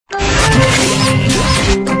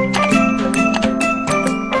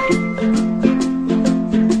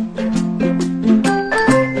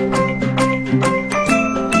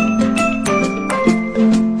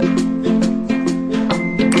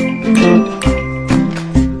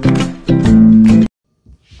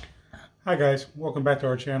Hi guys, welcome back to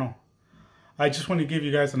our channel. I just want to give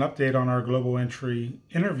you guys an update on our Global Entry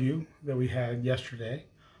interview that we had yesterday.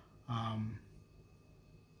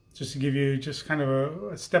 Just to give you just kind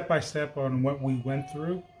of a step-by-step on what we went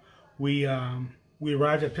through. We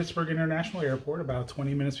arrived at Pittsburgh International Airport about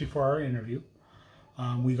 20 minutes before our interview.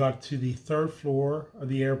 We got to the third floor of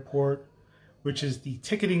the airport, which is the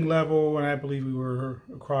ticketing level, and I believe we were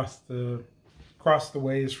across the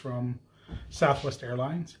ways from Southwest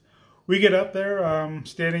Airlines. We get up there,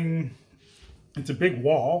 standing, it's a big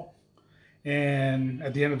wall, and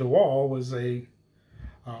at the end of the wall was a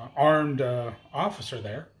armed officer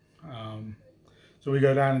there. So we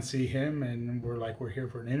go down and see him, and we're like, we're here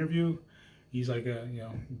for an interview. He's like,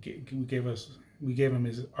 we gave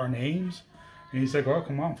him our names, and he's like, oh,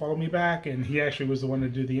 come on, follow me back. And he actually was the one to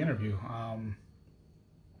do the interview.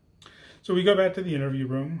 So we go back to the interview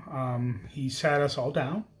room. He sat us all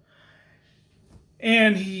down,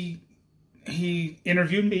 and he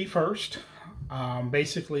interviewed me first.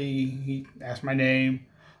 Basically, he asked my name,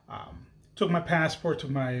 took my passport, took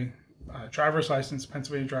my driver's license,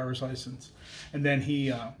 Pennsylvania driver's license, and then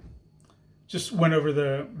he just went over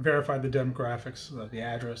verified the demographics, the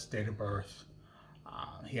address, date of birth.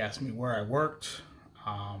 He asked me where I worked,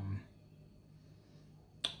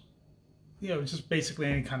 just basically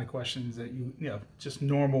any kind of questions that just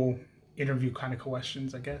normal interview kind of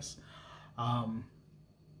questions, I guess.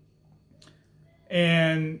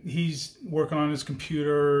 And he's working on his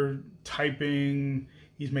computer, typing.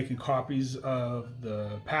 He's making copies of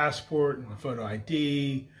the passport and the photo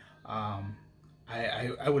ID.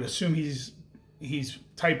 I would assume he's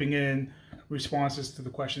typing in responses to the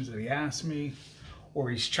questions that he asked me, or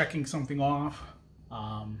he's checking something off.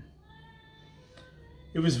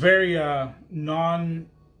 It was very it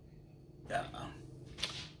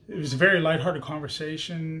was a very lighthearted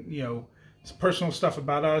conversation. Personal stuff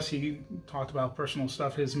about us. He talked about personal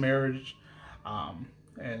stuff, his marriage,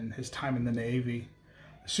 and his time in the Navy.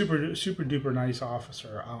 Super duper nice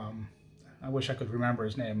officer. I wish I could remember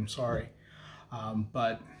his name. I'm sorry,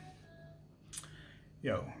 but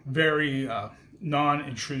very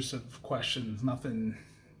non-intrusive questions. Nothing,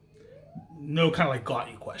 no kind of like got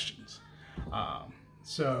you questions.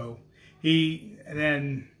 So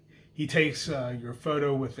then he takes your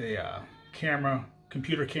photo with a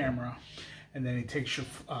computer camera, and then he takes your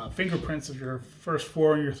fingerprints of your first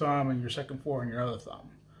four on your thumb and your second four on your other thumb.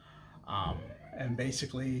 And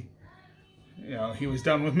basically, he was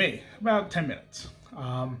done with me, about 10 minutes.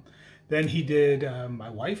 Then he did my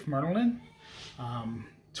wife, Merlin,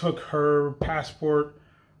 took her passport,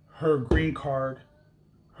 her green card,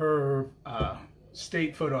 her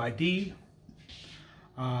state photo ID,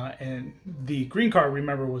 and the green card,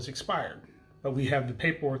 remember, was expired. But we have the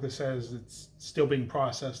paperwork that says it's still being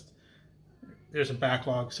processed. There's a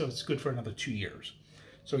backlog, so it's good for another 2 years.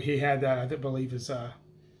 So he had that, I believe, is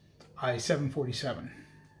I-747.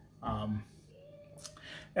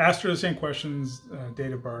 Asked her the same questions,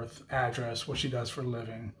 date of birth, address, what she does for a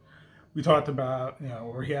living. We talked about,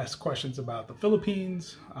 or he asked questions about the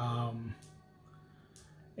Philippines,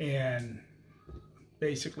 and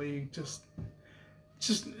basically just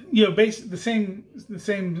the same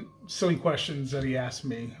silly questions that he asked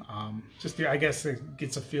me. I guess it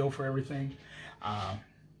gets a feel for everything,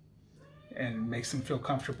 and makes him feel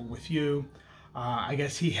comfortable with you. I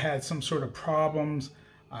guess he had some sort of problems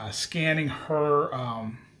scanning her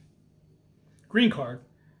green card,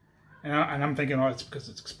 and I'm thinking, oh, it's because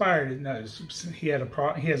it's expired. No, he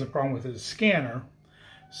has a problem with his scanner.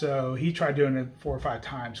 So he tried doing it 4 or 5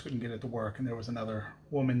 times, couldn't get it to work, and there was another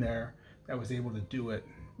woman there that was able to do it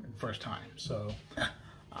the first time. So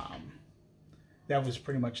that was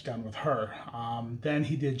pretty much done with her. Then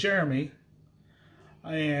he did Jeremy,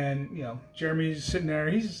 and Jeremy's sitting there.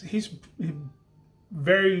 He's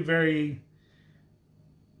very, very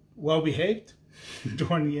well behaved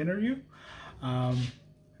during the interview. I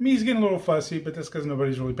mean, he's getting a little fussy, but that's because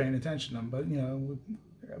nobody's really paying attention to him. But we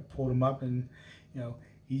pulled him up, and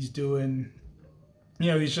he's doing,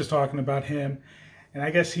 he's just talking about him. And I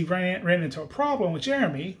guess he ran into a problem with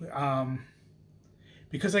Jeremy,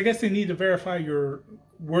 because I guess they need to verify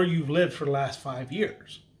where you've lived for the last 5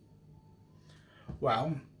 years.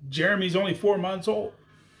 Well, Jeremy's only 4 months old.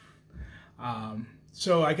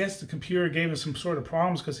 So I guess the computer gave him some sort of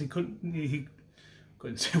problems because he couldn't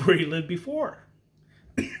say where he lived before.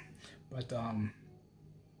 But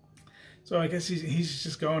so I guess he's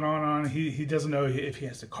just going on. He doesn't know if he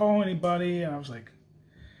has to call anybody. And I was like,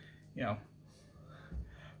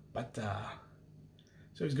 but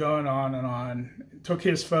so he's going on and on. Took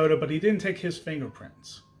his photo, but he didn't take his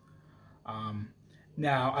fingerprints.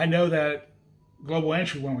 Now I know that global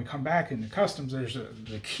entry, when we come back into customs, there's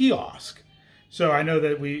the kiosk. So I know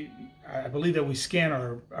that I believe that we scan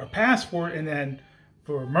our passport, and then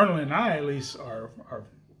for Merlin and I, at least, our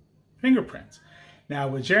fingerprints. Now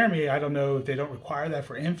with Jeremy, I don't know if they don't require that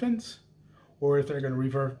for infants, or if they're going to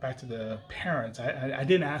revert back to the parents. I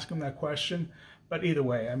didn't ask him that question, but either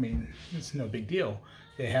way, I mean, it's no big deal.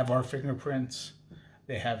 They have our fingerprints,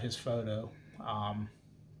 they have his photo.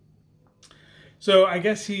 So I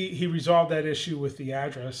guess he resolved that issue with the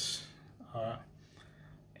address,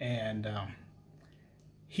 and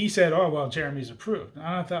he said, "Oh well, Jeremy's approved." And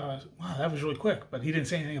I thought, wow, that was really quick. But he didn't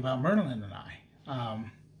say anything about Merlin and I.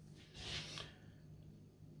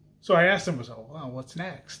 So I asked him, well, what's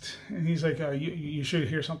next? And he's like, you should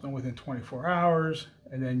hear something within 24 hours,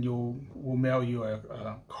 and then we'll mail you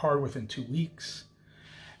a card within 2 weeks.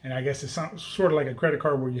 And I guess it's sort of like a credit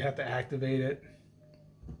card where you have to activate it.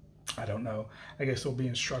 I don't know. I guess there'll be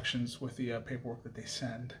instructions with the paperwork that they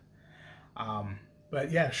send.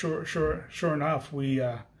 But yeah, sure enough, we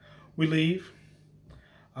leave.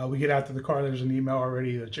 We get out to the car. There's an email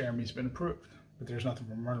already that Jeremy's been approved, but there's nothing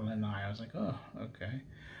from Merlin and I. I was like, oh, okay.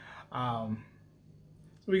 So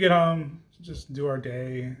we get home, just do our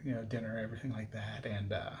day, dinner, everything like that,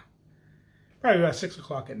 and probably about 6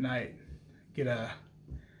 o'clock at night,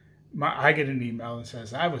 I get an email that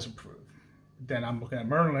says I was approved. Then I'm looking at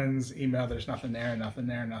Merlin's email. There's nothing there, nothing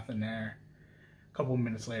there, nothing there. A couple of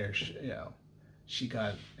minutes later, she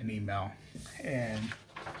got an email, and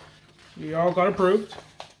we all got approved.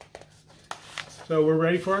 So we're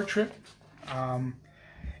ready for our trip,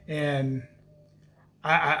 and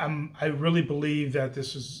I really believe that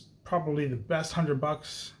this is probably the best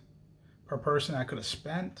 $100 per person I could have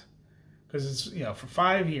spent, because it's for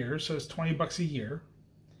 5 years, so it's $20 a year,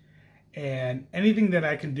 and anything that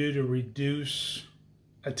I can do to reduce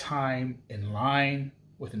a time in line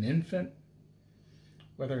with an infant,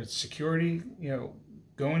 whether it's security,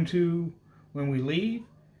 going to when we leave,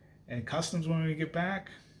 and customs when we get back,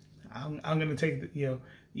 I'm going to take the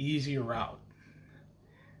easier route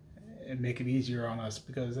and make it easier on us,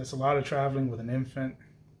 because that's a lot of traveling with an infant.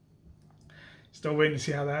 Still waiting to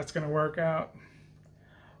see how that's going to work out.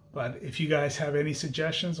 But if you guys have any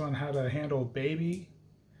suggestions on how to handle a baby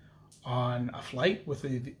on a flight with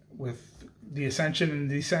the ascension and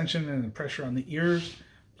descension and the pressure on the ears,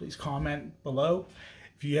 please comment below.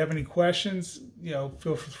 If you have any questions,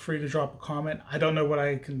 feel free to drop a comment. I don't know what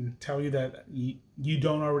I can tell you that you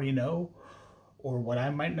don't already know, or what I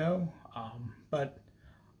might know, but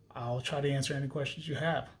I'll try to answer any questions you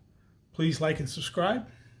have. Please like and subscribe,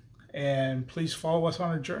 and please follow us on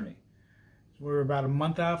our journey. We're about a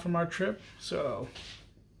month out from our trip, so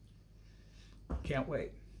can't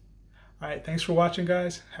wait. All right, thanks for watching,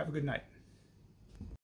 guys. Have a good night.